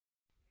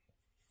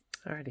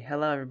Alrighty,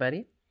 hello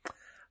everybody.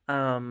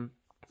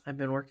 I've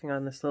been working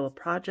on this little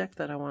project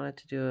that I wanted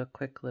to do a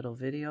quick little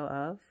video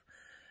of.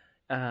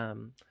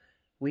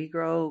 We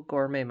grow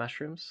gourmet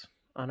mushrooms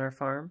on our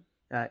farm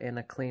in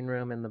a clean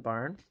room in the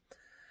barn,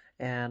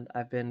 and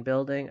I've been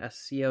building a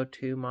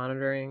CO2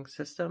 monitoring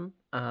system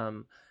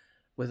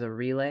with a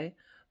relay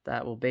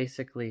that will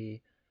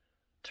basically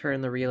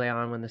turn the relay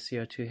on when the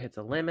CO2 hits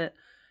a limit,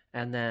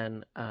 and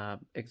then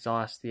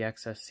exhaust the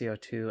excess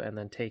CO2 and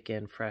then take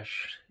in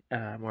fresh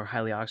more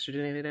highly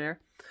oxygenated air.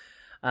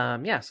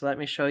 Yeah, so let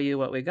me show you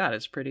what we got.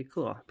 It's pretty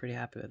cool. Pretty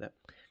happy with it.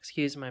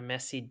 Excuse my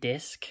messy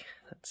disc.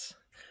 That's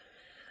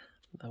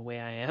the way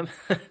I am.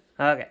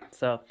 Okay,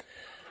 so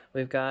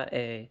we've got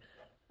a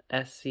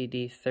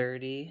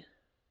SCD30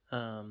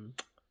 from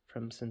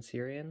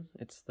Sensirion.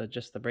 It's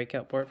just the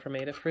breakout board from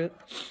Adafruit.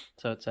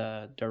 So it's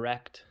a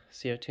direct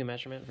CO2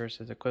 measurement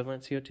versus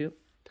equivalent CO2.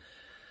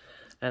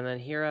 And then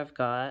here I've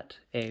got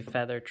a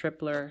feather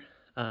tripler,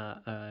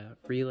 a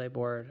relay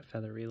board, a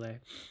feather relay,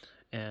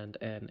 and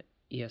an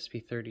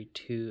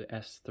ESP32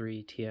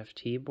 S3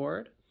 TFT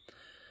board.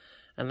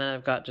 And then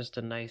I've got just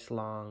a nice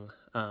long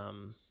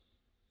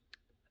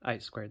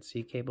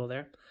I2C cable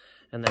there.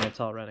 And then it's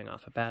all running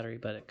off a battery,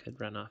 but it could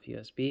run off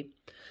USB.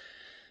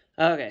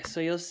 Okay, so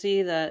you'll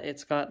see that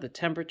it's got the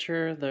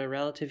temperature, the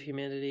relative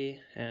humidity,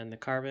 and the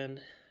carbon.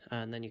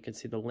 And then you can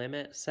see the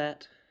limit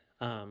set.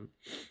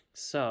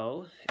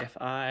 So if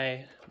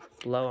I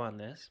blow on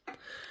this,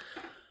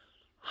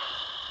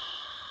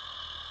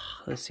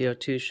 the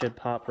CO2 should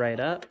pop right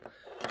up,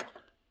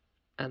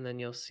 and then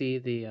you'll see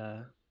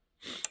this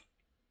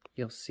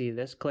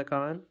click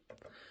on.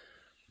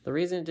 The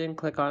reason it didn't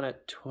click on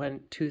at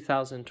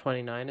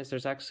 2029 is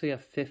there's actually a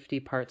 50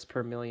 parts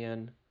per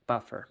million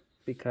buffer,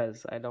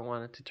 because I don't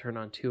want it to turn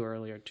on too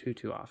early or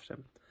too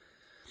often.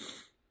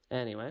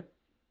 Anyway,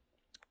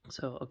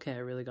 so okay, I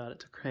really got it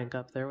to crank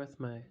up there with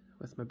my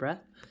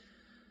breath.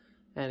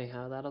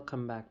 Anyhow, that'll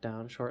come back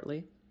down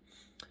shortly.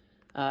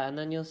 And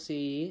then you'll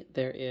see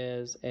there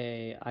is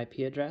a IP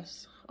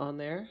address on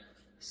there.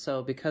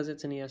 So because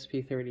it's an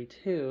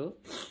ESP32,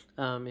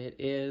 it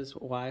is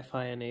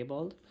Wi-Fi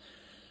enabled.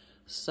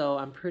 So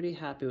I'm pretty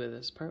happy with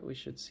this part. We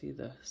should see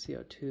the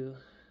CO2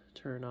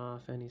 turn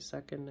off any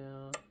second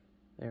now.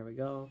 There we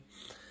go.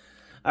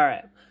 All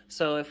right,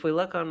 so if we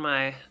look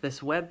on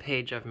this web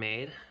page I've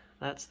made,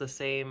 that's the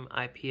same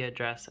IP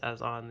address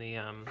as on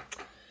the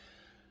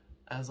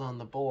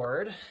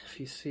board. If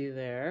you see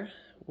there,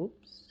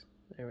 whoops,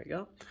 there we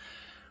go.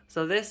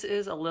 So this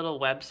is a little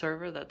web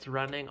server that's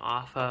running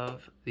off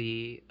of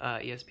the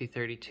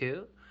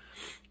ESP32.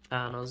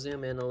 And I'll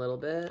zoom in a little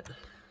bit,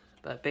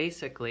 but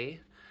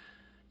basically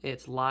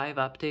it's live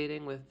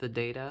updating with the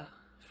data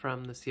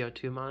from the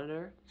CO2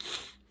 monitor.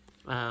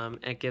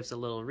 It gives a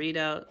little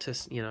readout to,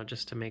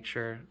 just to make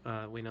sure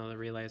we know the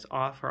relay is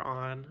off or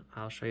on.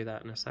 I'll show you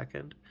that in a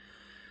second.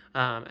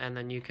 And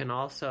then you can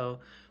also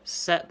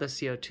set the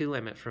CO2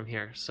 limit from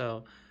here.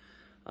 So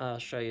I'll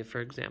show you,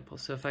 for example.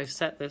 So if I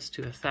set this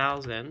to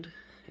 1,000,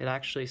 it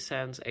actually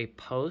sends a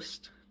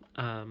post,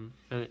 an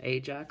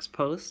AJAX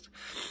post,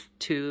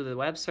 to the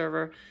web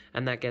server,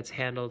 and that gets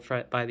handled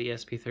by the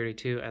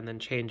ESP32 and then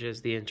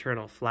changes the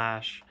internal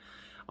flash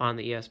on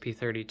the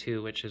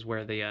ESP32, which is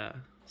where the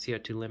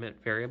CO2 limit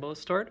variable is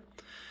stored.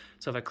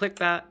 So if I click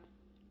that,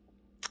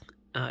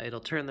 it'll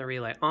turn the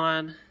relay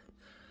on.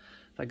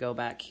 If I go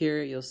back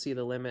here, you'll see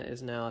the limit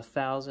is now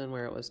 1,000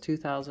 where it was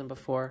 2,000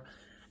 before.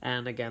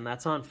 And again,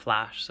 that's on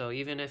flash. So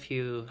even if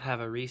you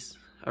have a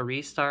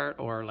restart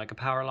or like a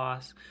power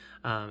loss,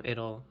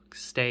 it'll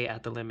stay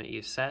at the limit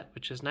you set,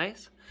 which is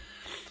nice.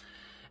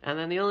 And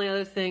then the only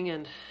other thing,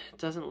 and it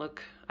doesn't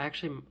look, I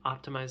actually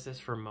optimized this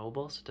for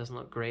mobile, so it doesn't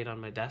look great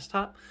on my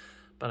desktop,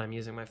 but I'm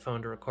using my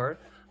phone to record.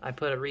 I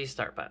put a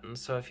restart button.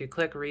 So if you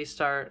click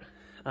restart,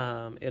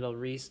 it'll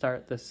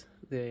restart the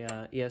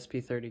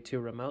ESP32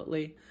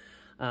 remotely,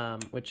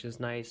 which is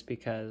nice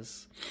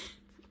because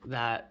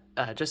that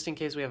just in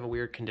case we have a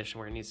weird condition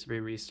where it needs to be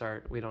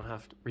restarted, we don't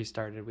have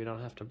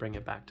to bring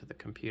it back to the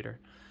computer.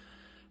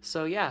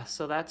 So yeah,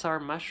 so that's our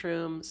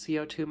mushroom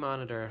CO2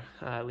 monitor,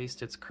 at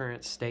least its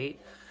current state.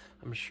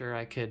 I'm sure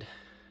I could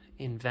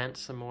invent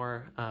some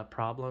more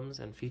problems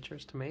and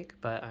features to make,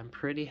 but I'm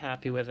pretty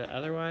happy with it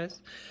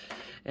otherwise.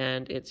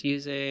 And it's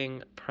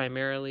using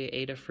primarily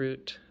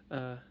Adafruit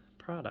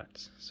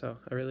products. So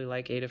I really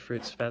like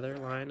Adafruit's feather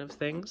line of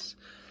things.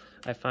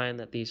 I find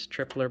that these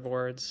tripler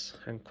boards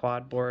and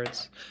quad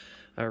boards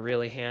are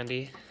really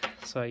handy,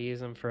 so I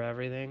use them for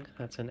everything.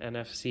 That's an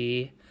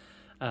NFC,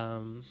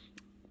 I2C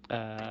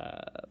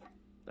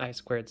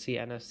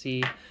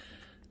NFC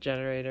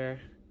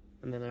generator,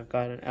 and then I've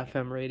got an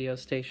FM radio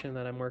station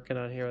that I'm working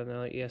on here with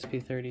another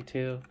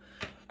ESP32.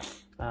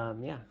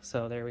 Yeah,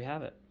 so there we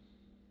have it.